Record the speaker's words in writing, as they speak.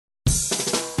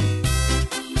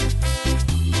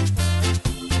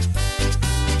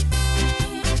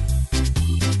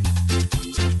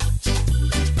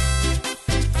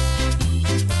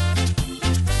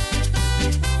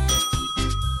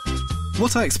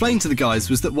What I explained to the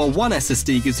guys was that while one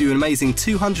SSD gives you an amazing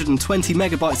 220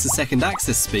 megabytes a second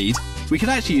access speed, we could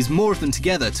actually use more of them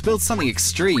together to build something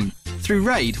extreme. Through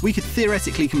RAID, we could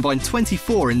theoretically combine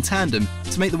 24 in tandem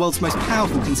to make the world's most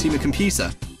powerful consumer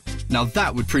computer. Now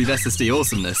that would prove SSD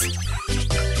awesomeness.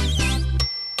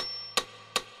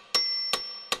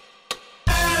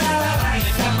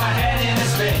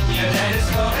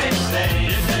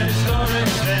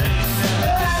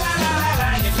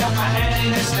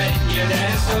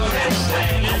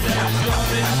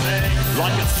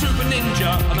 Like a super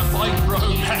ninja and a micro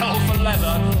hell for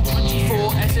leather,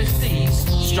 24 SSDs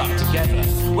strapped together.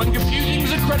 When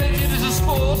computing's accredited as a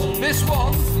sport, this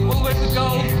one will win the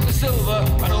gold, the silver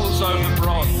and also the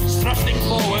bronze. Thrusting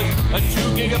forward at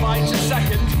 2 gigabytes a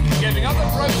second, giving other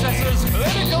processors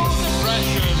clinical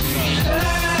depression.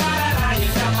 You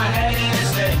got my head in a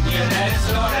spin, your head is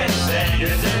storage spin, your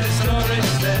head is storage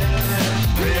spin.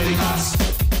 Really fast,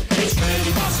 it's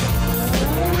really fast.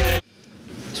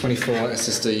 24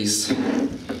 SSDs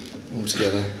all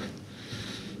together.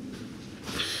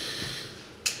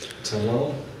 Turn one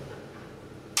on,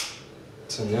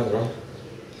 turn the other on.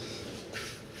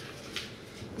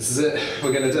 This is it,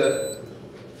 we're going to do it.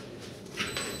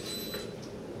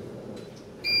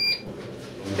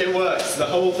 It works, the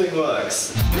whole thing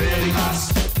works. Really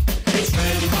fast, it's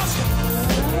really fast.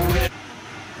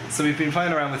 So we've been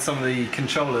playing around with some of the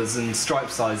controllers and stripe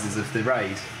sizes of the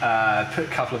RAID, put a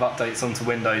couple of updates onto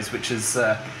Windows which has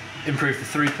improved the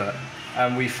throughput,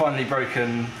 and we've finally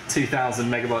broken 2000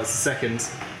 megabytes a second.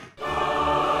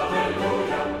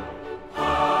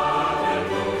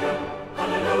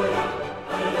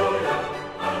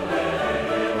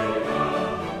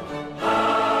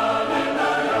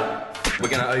 We're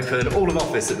going to open all of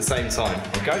Office at the same time,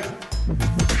 okay?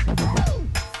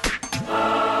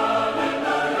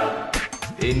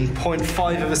 In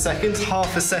 0.5 of a second,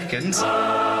 half a second.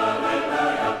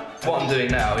 What I'm doing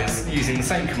now is using the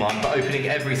same command but opening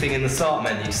everything in the start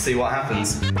menu to see what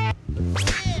happens.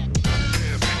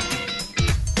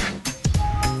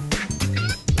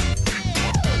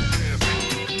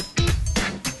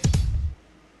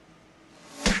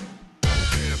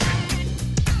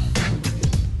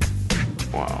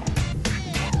 Wow.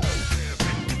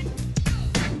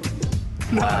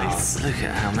 Nice. Wow, look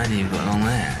at how many you've got on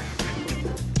there.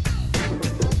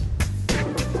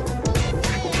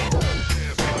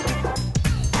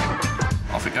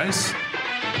 Off it goes.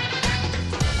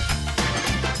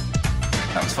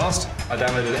 That was fast. I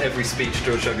downloaded every speech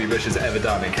George W. Bush has ever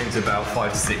done. It came to about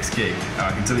 5 to 6 gig, and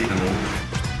I can delete them all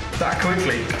that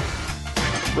quickly.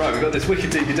 Right, we've got this wicked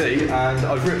DVD, and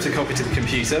I've ripped a copy to the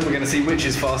computer. We're going to see which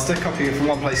is faster, copying it from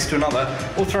one place to another,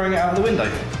 or throwing it out of the window.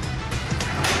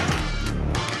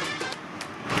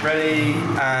 Ready,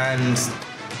 and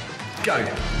go.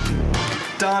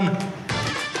 Done.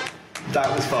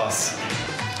 That was fast.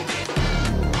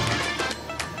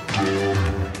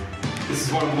 This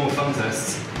is one of the more fun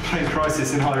tests, playing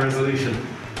Crisis in high resolution.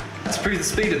 To prove the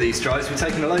speed of these drives, we're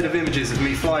taking a load of images of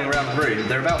me flying around the room.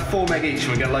 They're about 4 meg each,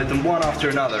 and we're going to load them one after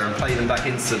another and play them back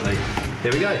instantly.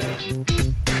 Here we go.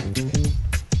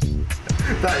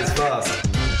 That is fast.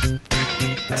 To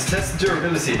test the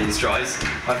durability of these drives,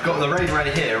 I've got the RAID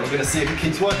ready here, and we're going to see if it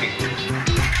keeps working.